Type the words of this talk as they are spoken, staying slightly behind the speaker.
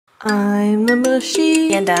I'm the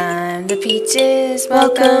Mushy. And I'm the Peaches.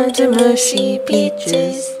 Welcome to Mushy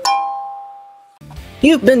Peaches.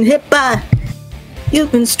 You've been hit by.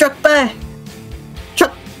 You've been struck by.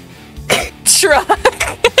 Truck.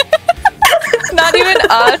 Not even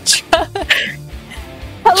a truck.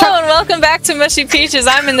 Hello and welcome back to Mushy Peaches.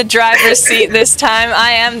 I'm in the driver's seat this time.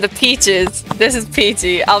 I am the Peaches. This is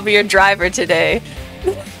Peachy. I'll be your driver today.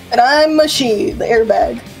 And I'm Mushy, the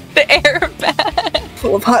airbag. The airbag.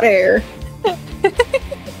 Full of hot air.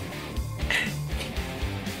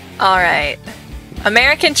 Alright.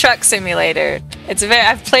 American Truck Simulator.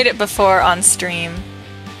 I've played it before on stream.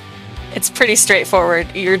 It's pretty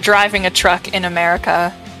straightforward. You're driving a truck in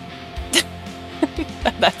America.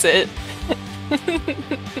 That's it.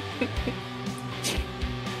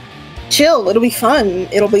 Chill, it'll be fun.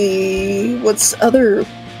 It'll be... What's other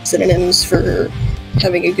synonyms for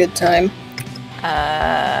having a good time?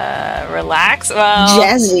 Relax? Well...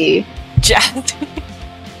 Jazzy. Jazzy.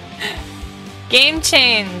 Game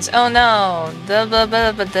change. Oh no.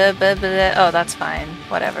 Oh, that's fine.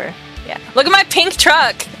 Whatever. Yeah. Look at my pink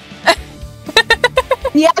truck!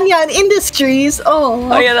 Yan Industries.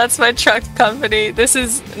 Oh yeah, that's my truck company. This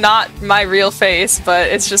is not my real face, but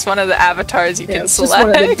it's just one of the avatars you can select.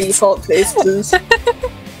 It's just one of the default faces.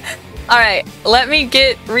 Alright, let me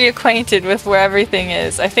get reacquainted with where everything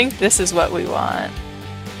is. I think this is what we want.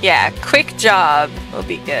 Yeah, quick job will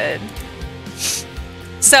be good.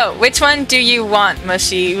 So, which one do you want,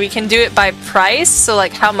 Mushy? We can do it by price, so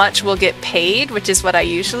like how much we'll get paid, which is what I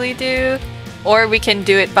usually do. Or we can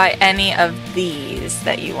do it by any of these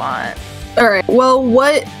that you want. Alright, well,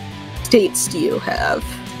 what states do you have?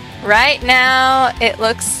 Right now, it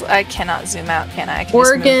looks... I cannot zoom out, can I?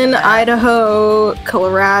 Oregon, Idaho,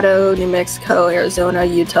 Colorado, New Mexico, Arizona,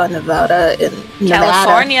 Utah, Nevada, and Nevada.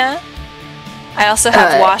 California. I also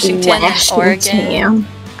have Washington, Oregon,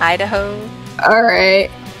 Idaho.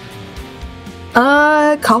 Alright.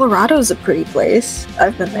 Colorado's a pretty place.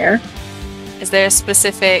 I've been there. Is there a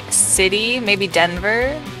specific city? Maybe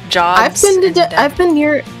Denver? Jobs? I've been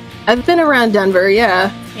around Denver,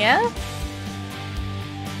 yeah. Yeah?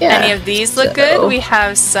 Yeah. Any of these look good? We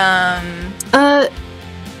have some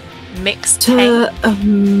mixed paper.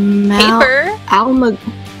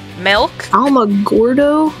 Milk.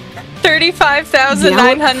 Alamogordo.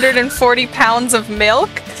 35,940 pounds of milk.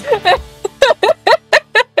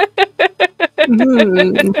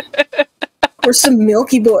 Or some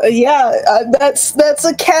Milky Boy. Yeah, that's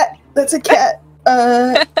a cat. That's a cat.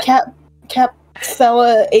 Cat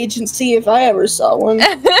fella agency if I ever saw one.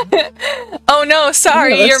 Oh no,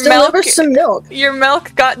 sorry, your milk. Your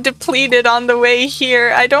milk got depleted on the way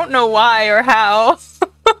here. I don't know why or how.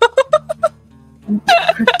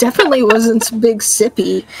 Definitely wasn't big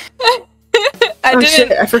sippy.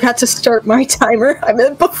 Shit, I forgot to start my timer. I'm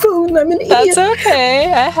a buffoon. I'm an idiot. That's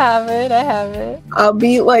okay. I have it. I'll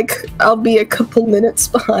be a couple minutes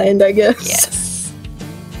behind, I guess. Yes.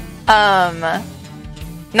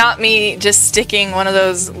 Not me just sticking one of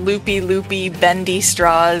those loopy bendy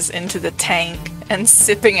straws into the tank and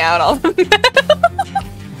sipping out all the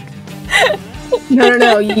milk.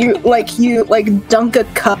 No. You dunk a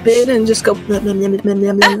cup in and just go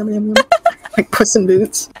like Puss in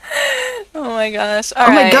Boots. Oh my gosh. Oh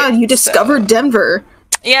my god, you discovered Denver.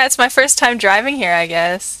 Yeah, it's my first time driving here, I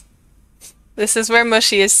guess. This is where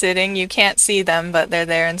Mushy is sitting. You can't see them, but they're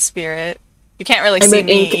there in spirit. You can't really see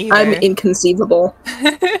me either. I'm inconceivable.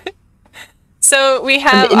 So we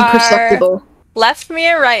have our left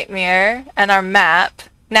mirror, right mirror, and our map.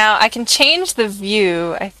 Now I can change the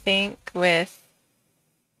view, I think, with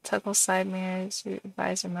toggle side mirrors,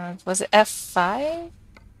 visor mode. Was it F5?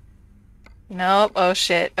 Nope. Oh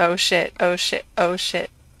shit. Okay,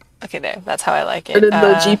 there. That's how I like it. The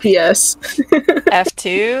GPS.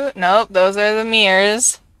 F2. Nope. Those are the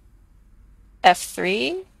mirrors.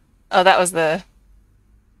 F3. Oh, that was the...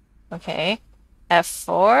 Okay.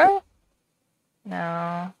 F4?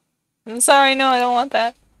 No. I'm sorry, no, I don't want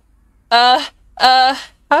that. How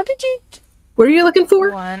did you... What are you looking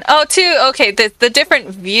for? 1. Oh, 2. Okay, the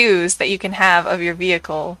different views that you can have of your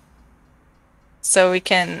vehicle. So we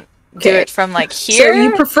can do it from, like, here. So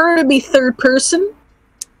you prefer to be third person?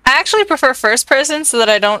 I actually prefer first person so that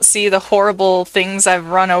I don't see the horrible things I've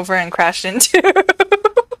run over and crashed into.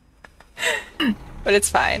 But it's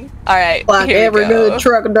fine. Alright, like every good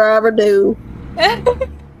truck driver do.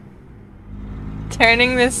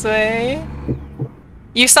 Turning this way.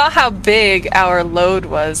 You saw how big our load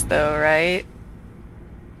was, though, right?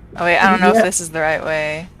 Oh wait, I don't know if this is the right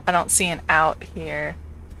way. I don't see an out here.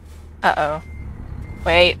 Uh-oh.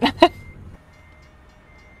 Wait.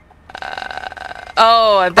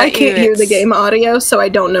 Oh, I bet I can't you hear the it's- game audio, so I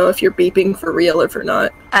don't know if you're beeping for real or for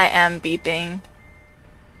not. I am beeping.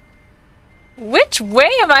 Which way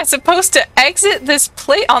am I supposed to exit this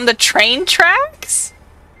place? On the train tracks?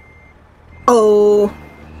 Oh,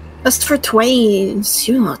 that's for twains.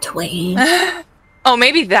 You know twain. Oh,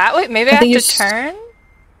 maybe that way? Maybe I have to turn?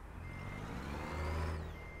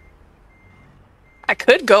 I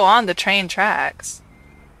could go on the train tracks.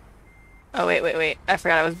 Oh, wait. I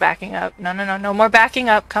forgot I was backing up. No more backing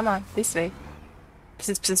up. Come on, this way.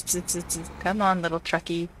 Come on, little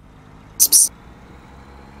trucky.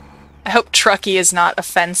 I hope trucky is not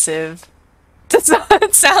offensive.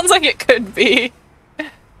 It sounds like it could be.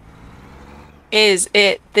 Is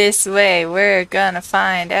it this way? We're gonna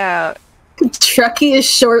find out. Trucky is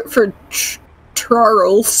short for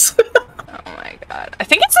Charles. Oh my god. I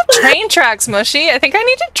think it's the train tracks, Mushy. I think I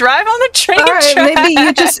need to drive on the train tracks.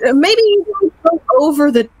 Maybe you don't go over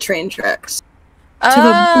the train tracks. To the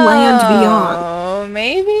land beyond. Oh,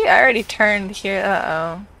 maybe? I already turned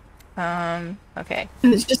here. Okay.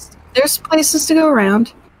 It's just, there's places to go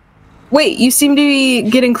around. Wait, you seem to be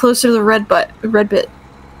getting closer to the red bit.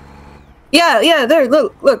 Yeah, there,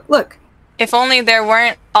 look. If only there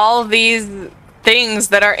weren't all these things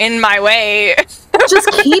that are in my way. Just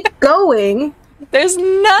keep going. There's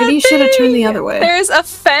nothing. Maybe you should have turned the other way. There's a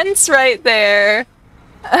fence right there.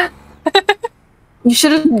 You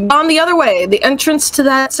should have gone the other way. The entrance to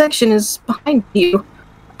that section is behind you.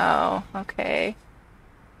 Oh, okay.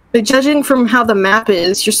 But judging from how the map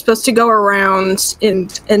is, you're supposed to go around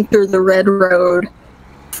and enter the red road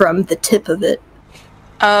from the tip of it.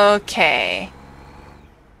 Okay.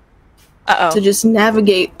 Uh-oh. To just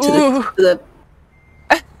navigate to the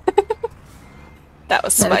that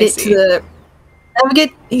was spicy.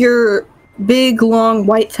 Navigate your big, long,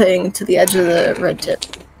 white thing to the edge of the red tip.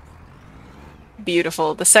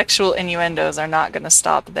 Beautiful. The sexual innuendos are not gonna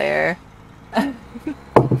stop there.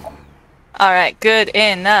 Alright, good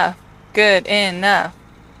enough. Good enough.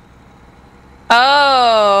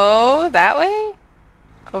 Oh, that way?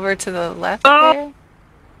 Over to the left there?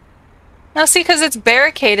 No, see, because it's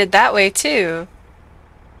barricaded that way, too.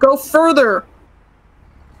 Go further!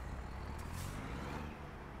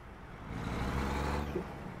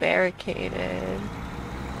 Barricaded.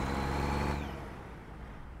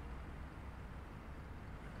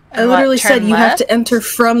 I literally said you have to enter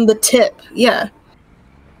from the tip. Yeah.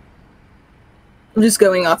 I'm just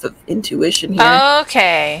going off of intuition here.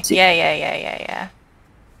 Okay. Yeah.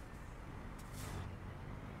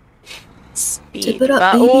 Speed Tip it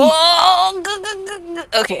up, baby. Whoa!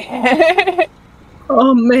 Okay.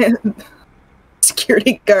 Oh man.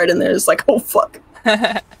 Security guard in there is like, oh fuck.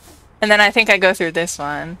 And then I think I go through this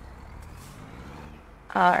one.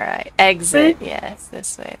 Alright, exit. Yes,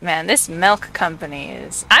 this way. Man, this milk company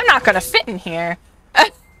is... I'm not gonna fit in here!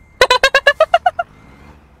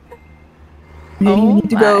 You need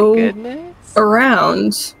to go goodness.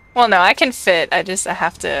 around. Well, no, I can fit. I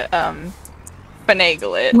have to,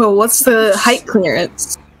 finagle it. Well, what's the height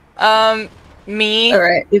clearance? Me.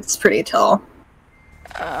 Alright, it's pretty tall.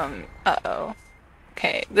 Uh-oh.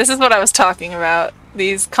 Okay, this is what I was talking about.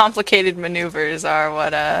 These complicated maneuvers are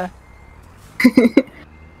what,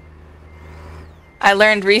 I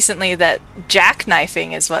learned recently that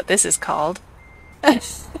jackknifing is what this is called.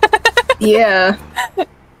 Yeah.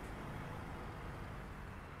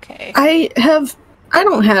 Okay. I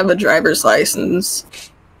don't have a driver's license.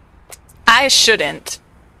 I shouldn't.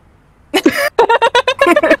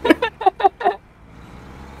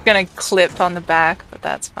 Gonna clip on the back, but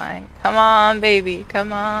that's fine. Come on, baby.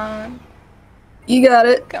 Come on. You got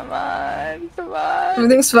it. Come on.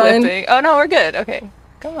 Everything's fine. Clipping. Oh no, we're good. Okay.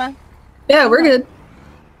 Come on. Yeah, we're good.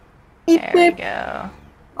 There we go.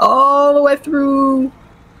 All the way through.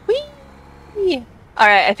 Whee!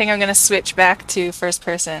 Alright, I think I'm gonna switch back to first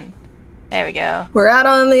person. There we go. We're out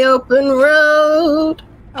on the open road.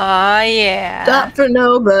 Oh yeah. Stop for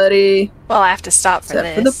nobody. Well, I have to stop for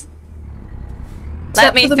Except this.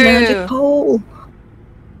 Let me through. the magic pole.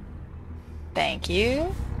 Thank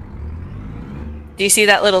you. Do you see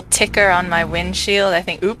that little ticker on my windshield? I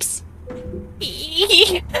think, oops.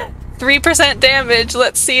 3% damage.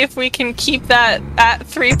 Let's see if we can keep that at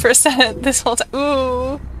 3% this whole time.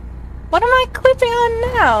 Ooh. What am I clipping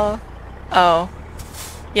on now? Oh.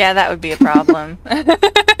 Yeah, that would be a problem.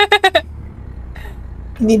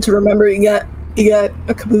 You need to remember you got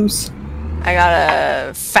a caboose. I got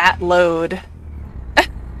a fat load.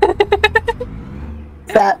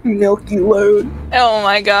 Fat milky load. Oh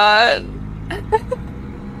my god.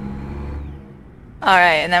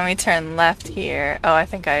 Alright, and then we turn left here. Oh, I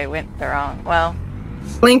think I went the wrong. Well.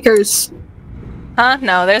 Blinkers. Huh?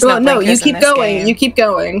 No, there's Well, no no, blinkers you keep in this going. game. You keep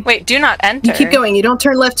going. Wait, do not enter. You keep going. You don't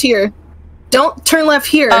turn left here. Don't turn left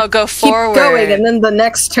here. Oh, go forward. Keep going, and then the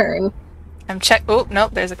next turn. I'm check. Oh,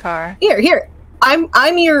 nope, there's a car. Here.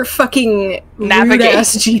 I'm your fucking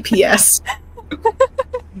rude-ass GPS.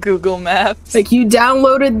 Google Maps. Like, you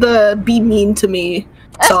downloaded the Be Mean to Me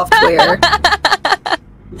software.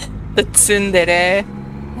 The tsundere.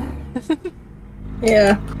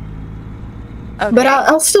 Yeah. Okay. But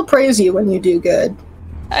I'll still praise you when you do good.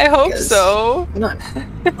 I hope so. Not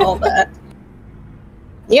all that.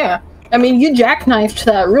 Yeah. I mean, you jackknifed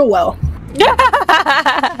that real well.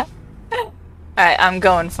 Alright, I'm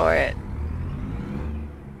going for it.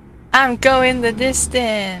 I'm going the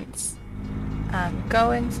distance. I'm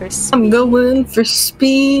going for speed. I'm going for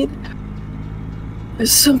speed.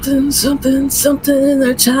 There's something,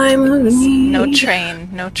 that time of need. No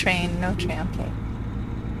train. Okay.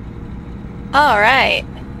 Alright.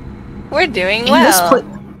 We're doing well.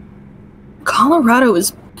 Colorado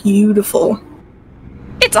is beautiful.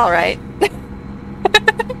 It's alright.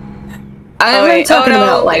 I'm talking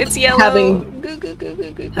about, like, it's yellow.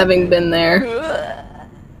 having been there.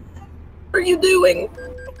 What are you doing?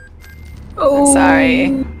 Oh,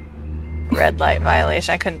 sorry. Red light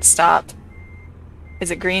violation. I couldn't stop.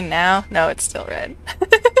 Is it green now? No, it's still red.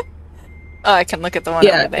 Oh, I can look at the one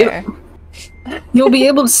over there. You'll be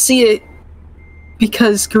able to see it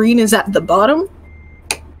because green is at the bottom.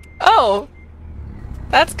 Oh,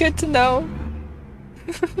 that's good to know.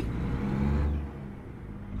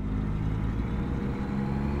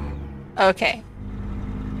 Okay.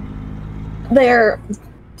 There are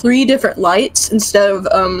 3 different lights instead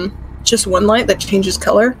of just one light that changes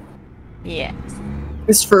color. Yes.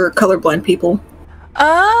 It's for colorblind people.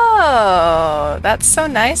 Oh, that's so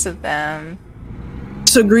nice of them.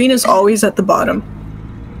 So green is always at the bottom.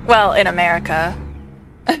 Well, in America.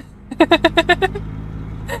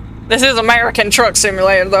 This is American Truck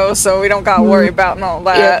Simulator, though, so we don't gotta worry about all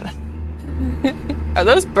that. Yeah. Are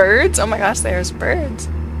those birds? Oh my gosh, there's birds.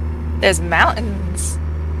 There's mountains.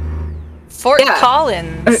 Fort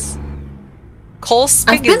Collins. Cole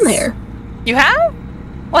Spiggins. I've been there. You have?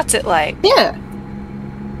 What's it like? Yeah.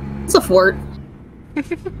 It's a fort.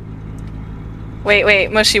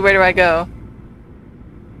 Wait, Mushy, where do I go?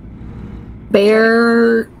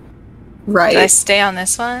 Bear right. Did I stay on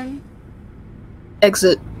this one?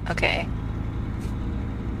 Exit. Okay.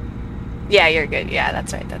 Yeah, you're good. Yeah,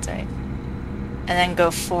 that's right. And then go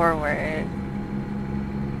forward.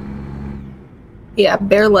 Yeah,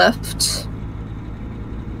 bear left.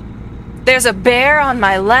 There's a bear on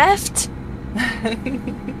my left?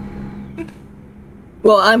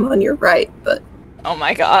 Well, I'm on your right, but... Oh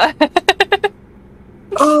my god.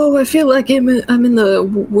 Oh, I feel like I'm in the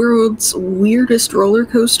world's weirdest roller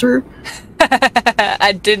coaster.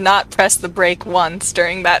 I did not press the brake once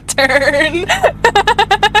during that turn.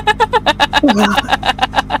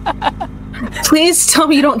 Please tell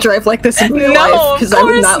me you don't drive like this in real life, because I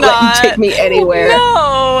would not let you take me anywhere.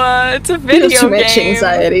 No, it's a video game. Too much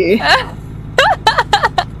anxiety.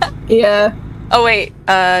 Yeah. Oh wait,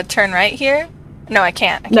 turn right here? No, I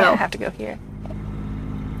can't. I have to go here.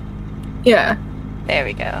 Yeah. There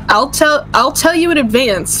we go. I'll tell you in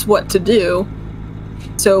advance what to do.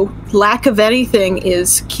 So, lack of anything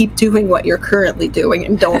is keep doing what you're currently doing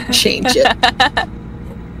and don't change it.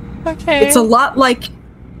 Okay. It's a lot like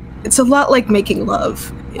making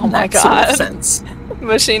love in that sort of sense.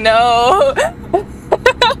 Mushy, no.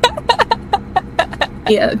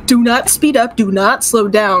 Yeah, do not speed up, do not slow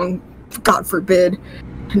down, God forbid.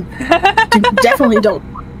 Definitely don't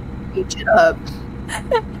speed it up.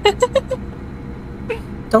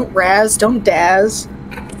 Don't razz, don't dazz.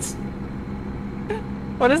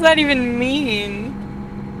 What does that even mean?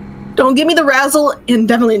 Don't give me the razzle, and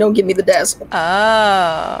definitely don't give me the dazzle. Oh.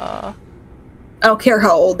 I don't care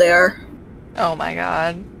how old they are. Oh my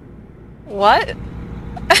god. What?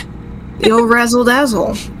 The old razzle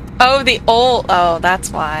dazzle. Oh, the old... Oh,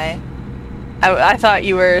 that's why. I thought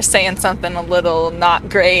you were saying something a little not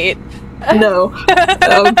great. No.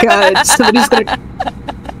 Oh god, somebody's gonna...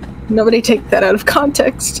 Nobody take that out of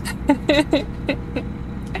context.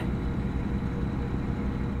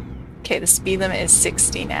 Okay, the speed limit is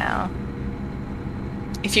 60 now.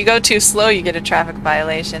 If you go too slow, you get a traffic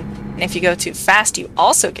violation. And if you go too fast, you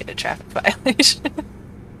also get a traffic violation.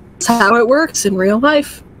 That's how it works in real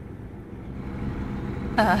life.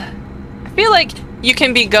 I feel like you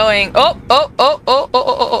can be going...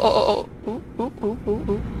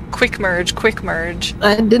 Quick merge.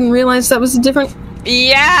 I didn't realize that was a different...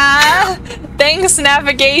 Yeah! Thanks,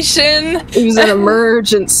 navigation! It was an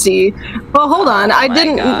emergency. Well, hold on. I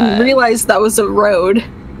didn't realize that was a road.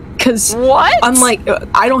 Because What? unlike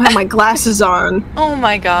I don't have my glasses on. Oh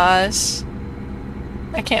my gosh.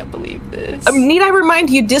 I can't believe this. Need I remind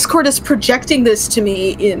you, Discord is projecting this to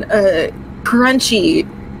me in a crunchy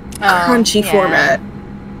format.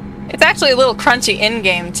 It's actually a little crunchy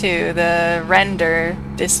in-game too. The render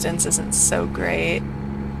distance isn't so great.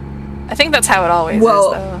 I think that's how it always is,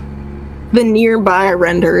 though. The nearby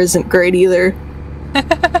render isn't great either.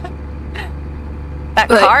 That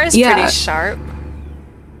car is pretty sharp.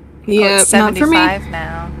 Yeah, it's 75 not for me.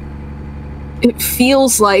 now. It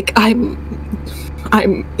feels like I'm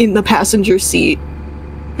in the passenger seat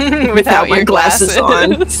without my glasses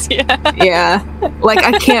on. Yeah. Like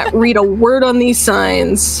I can't read a word on these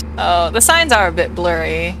signs. Oh, the signs are a bit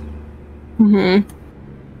blurry. Mm-hmm.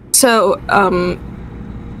 So,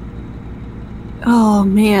 oh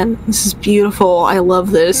man, this is beautiful. I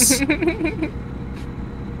love this.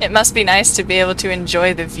 It must be nice to be able to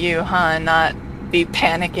enjoy the view, huh? Not be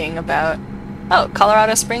panicking about, oh,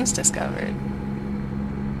 Colorado Springs discovered.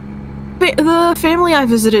 The family I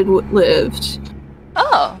visited lived.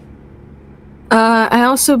 Oh. I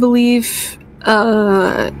also believe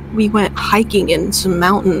we went hiking in some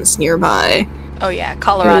mountains nearby. Oh yeah,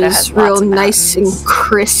 Colorado has lots real of nice mountains. and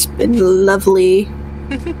crisp and lovely.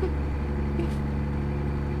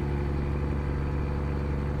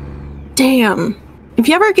 Damn. If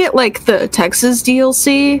you ever get like the Texas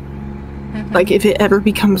DLC, like if it ever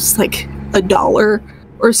becomes like $1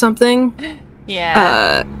 or something,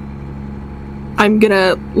 yeah. I'm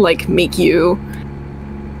gonna like make you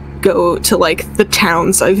go to like the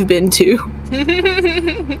towns I've been to.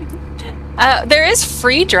 There is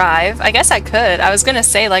free drive. I guess I could. I was gonna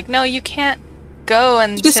say like, no, you can't go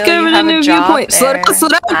until just go you have a job viewpoint. there. Slow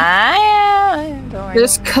down. Don't worry.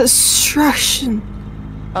 There's construction.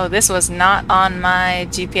 Oh, this was not on my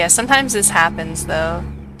GPS. Sometimes this happens though,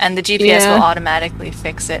 and the GPS will automatically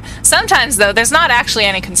fix it. Sometimes though, there's not actually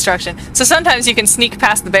any construction, so sometimes you can sneak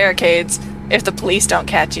past the barricades if the police don't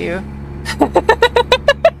catch you.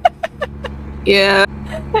 Yeah.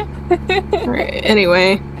 Right,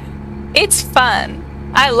 anyway. It's fun.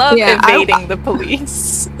 I love evading the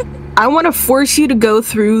police. I want to force you to go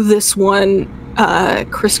through this one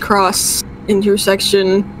crisscross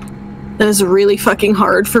intersection that is really fucking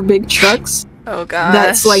hard for big trucks. Oh gosh.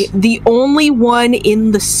 That's like the only one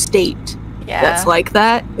in the state that's like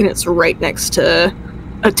that, and it's right next to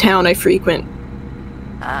a town I frequent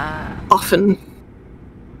often.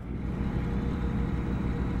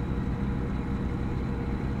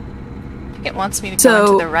 It wants me to go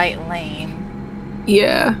into the right lane.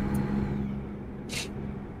 Yeah.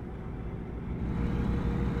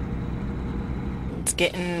 It's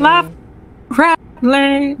getting... Left, right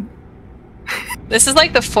lane. This is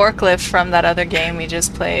like the forklift from that other game we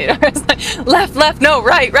just played. It's like, left, left, no,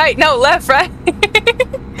 right, right, no, left, right.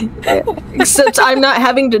 Except I'm not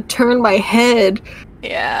having to turn my head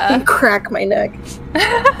and crack my neck.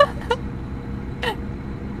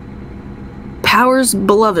 Powers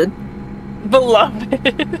beloved.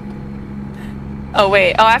 Beloved. Oh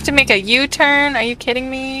wait, I have to make a U-turn? Are you kidding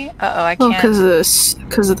me? Uh-oh, I can't.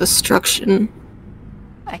 Because of the destruction.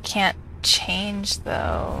 I can't change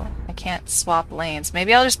though. I can't swap lanes.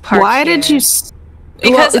 Maybe I'll just park Why here. did you...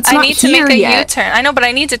 Because I need to make a yet. U-turn. I know, but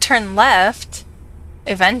I need to turn left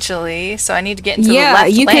eventually, so I need to get into the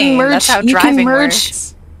left you lane. Can merge, That's how you driving can merge,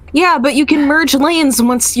 works. Yeah, but you can merge lanes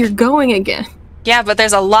once you're going again. Yeah, but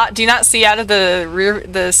there's a lot. Do you not see out of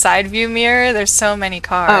the side view mirror? There's so many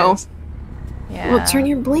cars. Oh. Yeah. Well, turn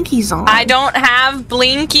your blinkies on. I don't have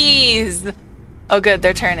blinkies! Oh good,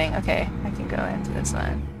 they're turning. Okay, I can go into this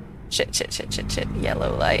one. Shit, shit, shit, shit, shit.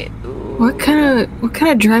 Yellow light. Ooh. What kind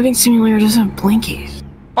of driving simulator doesn't have blinkies?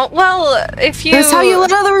 Oh, well, if you... That's how you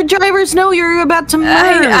let other drivers know you're about to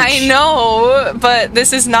merge. I know, but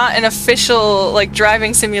this is not an official, like,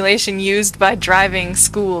 driving simulation used by driving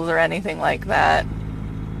schools or anything like that.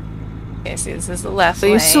 Okay, see, this is the left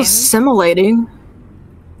lane. You're still simulating.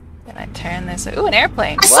 Then I turn this... Ooh, an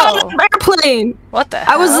airplane! I Whoa! saw an airplane! What the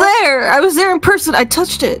hell? I was there in person. I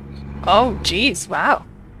touched it. Oh, jeez, wow.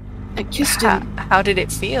 I kissed it. How did it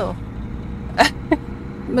feel?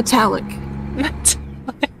 Metallic.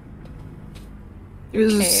 It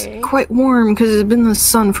was quite warm because it had been in the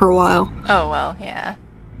sun for a while. Oh, well, yeah.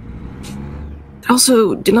 It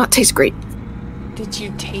also did not taste great. Did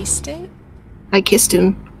you taste it? I kissed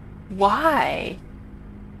him. Why?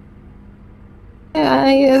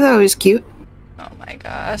 Yeah, that was cute. Oh my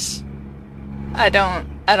gosh. I don't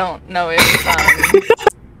know if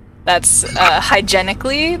that's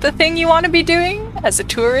hygienically the thing you want to be doing as a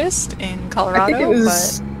tourist in Colorado,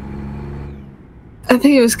 I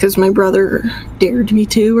think it was because my brother dared me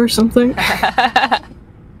to or something.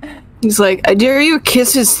 He's like, I dare you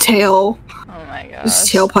kiss his tail. Oh my gosh. His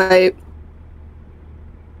tailpipe.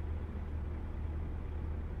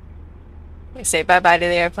 We say bye-bye to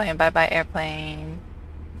the airplane, bye-bye airplane.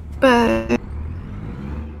 Bye.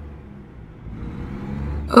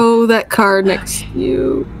 Oh, that car next to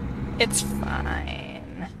you. It's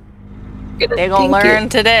fine. They gonna learn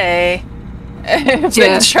today if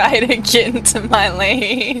they try to get into my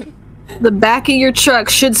lane. The back of your truck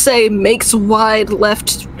should say makes wide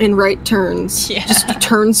left and right turns. Yeah. Just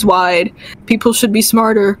turns wide. People should be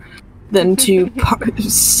smarter than to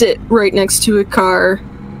sit right next to a car,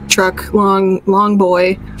 truck, long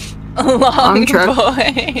boy. Long truck.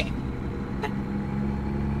 boy.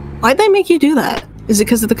 Why'd they make you do that? Is it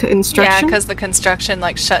because of the construction? Yeah, because the construction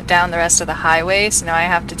like shut down the rest of the highway, so now I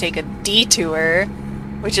have to take a detour,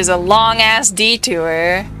 which is a long-ass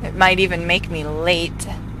detour. It might even make me late.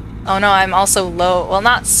 Oh no, I'm also low, well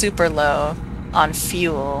not super low, on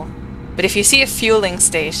fuel. But if you see a fueling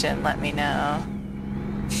station, let me know.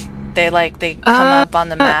 They come up on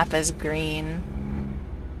the map as green.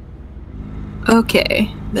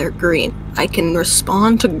 Okay, they're green. I can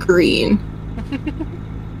respond to green.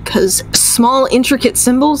 Because small, intricate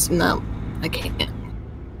symbols? No, I can't.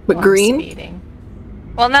 But Well, green? Speeding.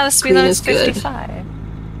 Well, now the speed limit is 55.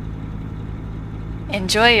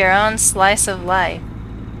 Enjoy your own slice of life.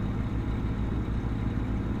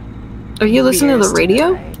 Are you listening to the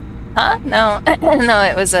radio? Huh? No. No,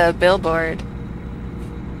 it was a billboard.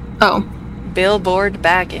 Oh. Billboard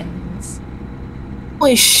Baggins.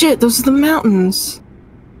 Holy shit, those are the mountains.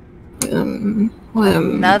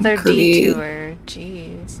 Another detour.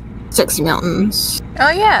 Jeez. Sexy mountains. Oh,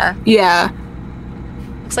 yeah. Yeah.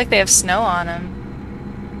 Looks like they have snow on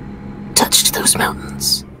them. Touched those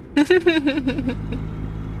mountains. With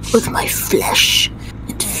my flesh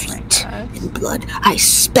and feet and blood. I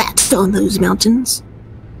spat on those mountains.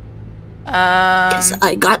 Because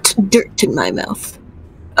I got dirt in my mouth.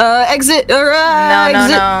 Exit, or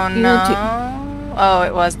exit. No. Oh,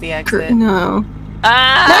 it was the exit. No.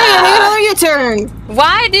 Ah! Hey, your turn.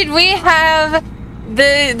 Why did we have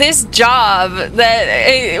this job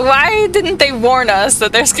that... why didn't they warn us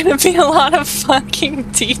that there's gonna be a lot of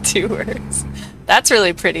fucking detours? That's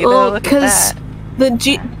really pretty, though. Look at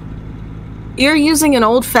that. You're using an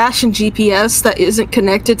old-fashioned GPS that isn't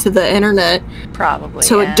connected to the internet. Probably,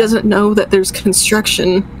 so it doesn't know that there's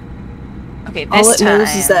construction. Okay, all it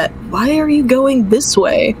knows is that, why are you going this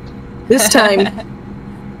way? This time,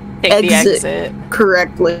 take the exit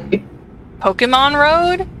correctly. Pokemon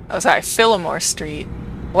Road? Oh, sorry, Fillmore Street.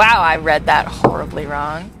 Wow, I read that horribly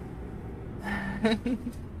wrong.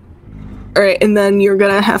 Alright, and then you're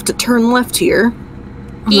gonna have to turn left here.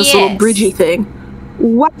 On this little bridgey thing.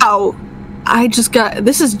 Wow! I just got...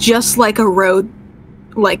 This is just like a road,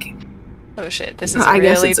 like... Oh shit, this is I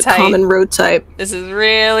guess it's tight. A common road type. This is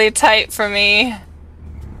really tight for me.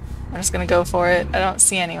 I'm just gonna go for it. I don't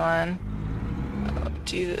see anyone. Oh,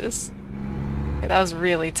 Jesus. Okay, that was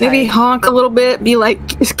really tight. Maybe honk a little bit, be like,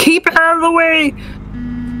 keep it out of the way!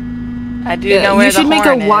 I do know where the horn is. You should make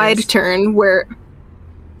a wide turn where...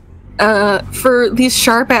 for these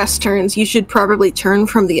sharp-ass turns, you should probably turn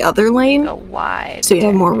from the other lane. Go wide. So you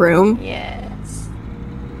have more room. Yes.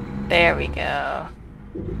 There we go.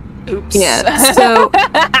 Oops. Yeah, so...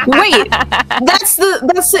 wait! That's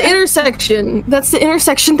the intersection! That's the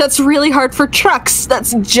intersection that's really hard for trucks!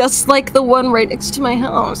 That's just like the one right next to my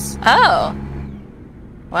house. Oh.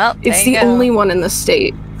 Well, it's the only one in the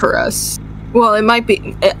state for us. Well, it might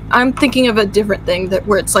be... I'm thinking of a different thing that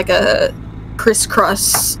where it's like a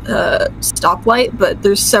crisscross stoplight, but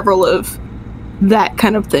there's several of that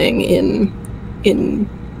kind of thing in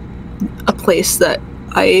a place that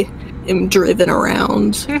I am driven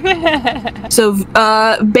around. So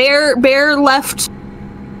bear left.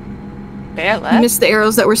 Bear left? Missed the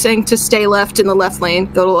arrows that were saying to stay left in the left lane.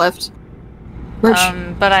 Go to left.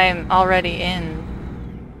 But I'm already in.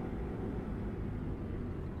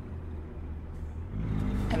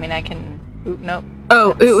 I mean, I can... Oop, nope.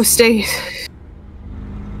 Oh, it was stay...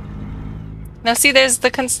 No, see, there's the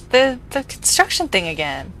construction thing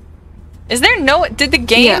again. Is there no... Did the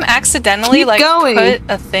game accidentally, put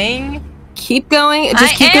a thing? Keep going.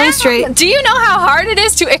 Just keep going straight. Do you know how hard it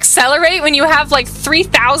is to accelerate when you have, like,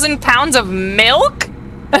 3,000 pounds of milk?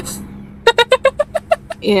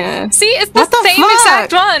 Yeah. See, it's the same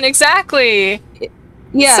exact one. Exactly.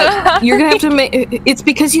 Yeah, so you're gonna have to make... It's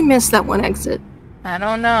because you missed that one exit. I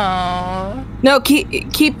don't know. No,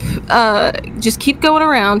 just keep going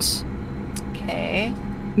around. Okay.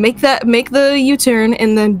 Make the U-turn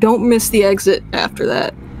and then don't miss the exit after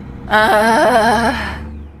that. I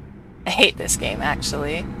hate this game,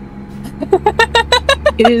 actually.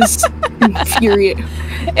 It is infuriating.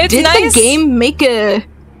 Did nice. the game make it?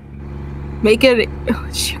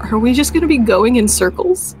 Are we just gonna be going in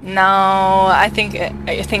circles? No, I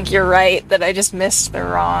think you're right that I just missed the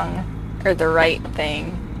right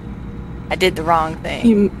thing. I did the wrong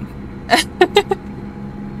thing.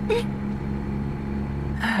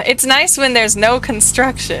 It's nice when there's no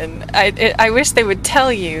construction. I wish they would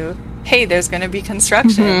tell you, hey, there's gonna be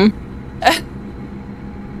construction.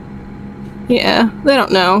 Yeah, they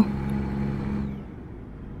don't know.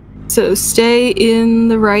 So stay in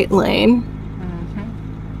the right lane.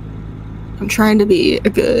 I'm trying to be a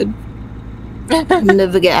good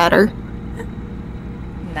navigator.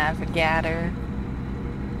 Navigator.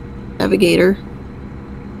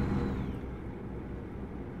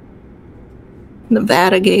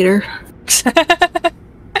 Nevada-gator.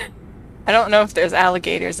 I don't know if there's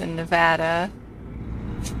alligators in Nevada.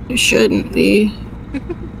 There shouldn't be.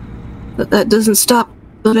 But that doesn't stop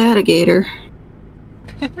the Nevada-gator.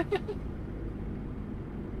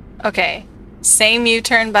 Okay. Same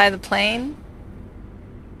U-turn by the plane?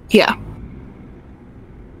 Yeah.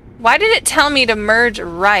 Why did it tell me to merge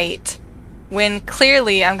right when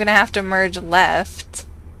clearly I'm gonna have to merge left?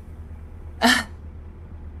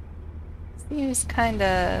 Seems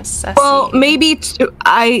kinda sussy. Well, maybe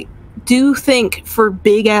I do think for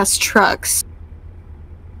big-ass trucks,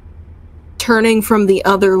 turning from the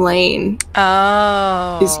other lane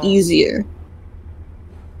is easier.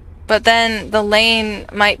 But then the lane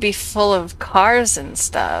might be full of cars and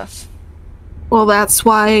stuff. Well, that's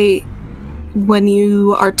why when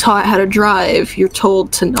you are taught how to drive, you're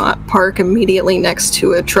told to not park immediately next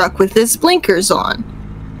to a truck with its blinkers on.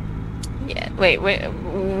 Yeah, wait,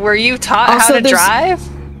 were you taught how to drive?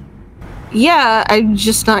 Yeah, I'm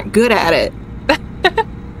just not good at it.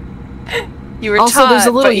 You were also, taught, there's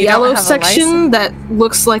a little yellow section a that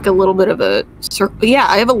looks like a little bit of a circle. Yeah,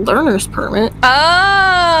 I have a learner's permit.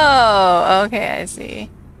 Oh, okay, I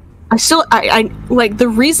see. I like, the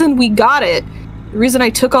reason we got it, the reason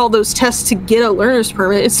I took all those tests to get a learner's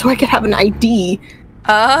permit is so I could have an ID.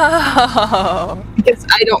 Oh. Because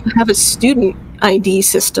I don't have a student ID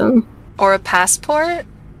system. Or a passport?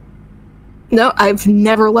 No, I've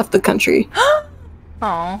never left the country.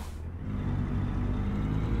 Oh.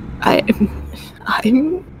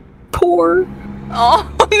 I'm poor. Oh,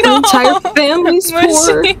 no! My entire family's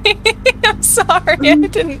poor. I'm sorry, I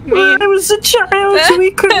didn't mean... When I was a child,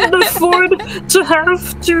 we couldn't afford to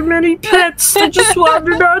have too many pets. They just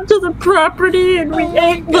wandered onto the property and we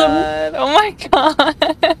ate them. Oh my god.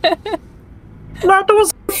 That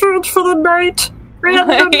was food for the night.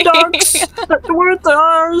 Random dogs that weren't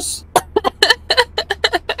ours.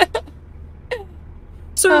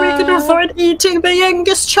 So we could avoid eating the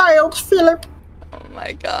youngest child, Philip. Oh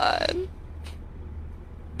my god.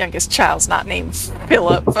 Youngest child's not named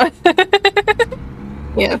Philip.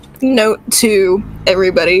 Yeah. Note to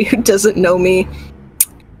everybody who doesn't know me.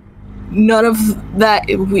 None of that.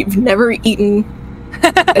 We've never eaten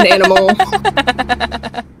an animal.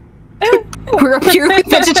 We're a purely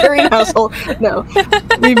vegetarian household. No.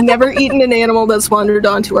 We've never eaten an animal that's wandered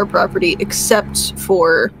onto our property except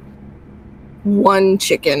for one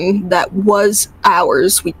chicken that was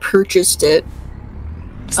ours. We purchased it.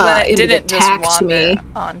 So that it didn't just wander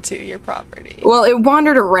onto your property. Well, it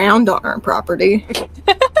wandered around on our property.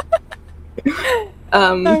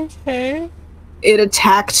 Okay. It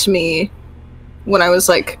attacked me when I was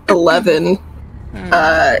like 11.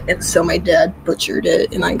 And so my dad butchered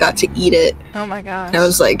it and I got to eat it. Oh my gosh. And I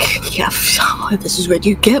was like, yeah, this is what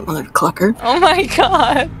you get, mother clucker. Oh my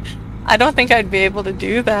god. I don't think I'd be able to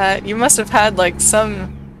do that. You must have had like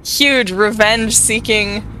some huge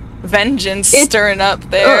revenge-seeking vengeance stirring up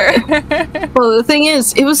there. Well, the thing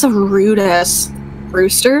is, it was a rude-ass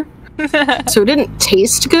rooster. So it didn't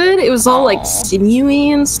taste good. It was all like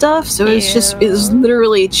sinewy and stuff. So it was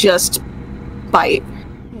literally just bite.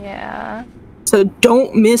 Yeah. So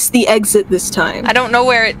don't miss the exit this time. I don't know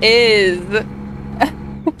where it is.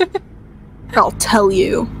 I'll tell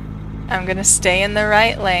you. I'm gonna stay in the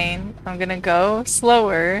right lane. I'm gonna go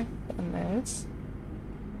slower than this.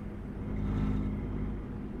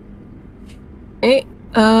 Hey,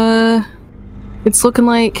 it's looking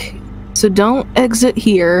like... So don't exit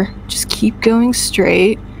here. Just keep going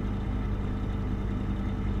straight.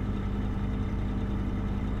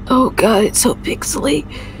 Oh god, it's so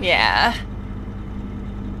pixely. Yeah.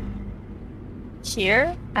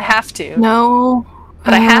 Here? I have to. No.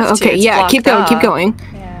 But I have to. Okay, yeah, keep going, keep going.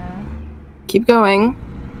 Yeah. Keep going.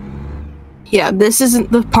 Yeah, this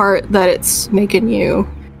isn't the part that it's making you...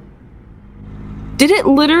 Did it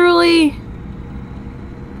literally...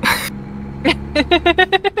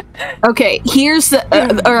 Okay, here's the...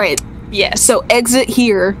 alright. Yes. So exit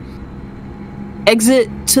here. Exit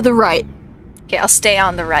to the right. Okay, I'll stay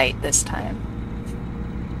on the right this time.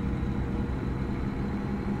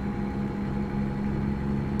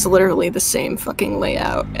 It's literally the same fucking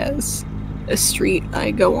layout as a street I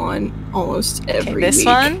go on almost every week. This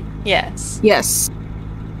one? Yes. Yes.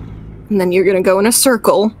 And then you're gonna go in a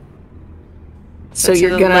circle. So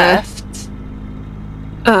you're gonna... left.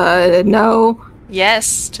 No.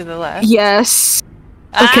 Yes, to the left. Yes.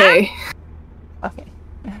 Okay. Okay.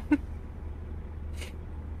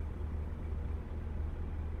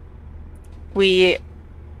 We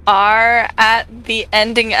are at the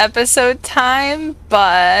ending episode time,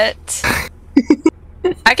 but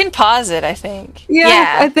I can pause it, I think.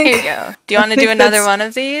 Yeah, I think... Here you go. Do you want to do another one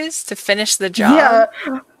of these to finish the job?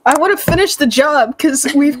 Yeah. I want to finish the job, because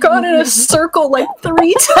we've gone in a circle like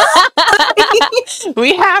 3 times.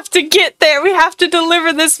 We have to get there. We have to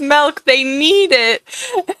deliver this milk. They need it.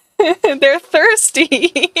 They're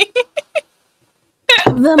thirsty.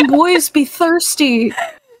 Them boys be thirsty.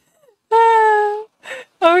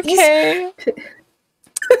 Okay.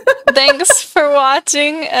 Thanks for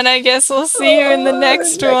watching, and I guess we'll see you in the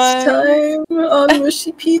next one. Next time on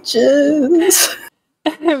Mushy Peaches.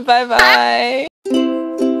 Bye-bye.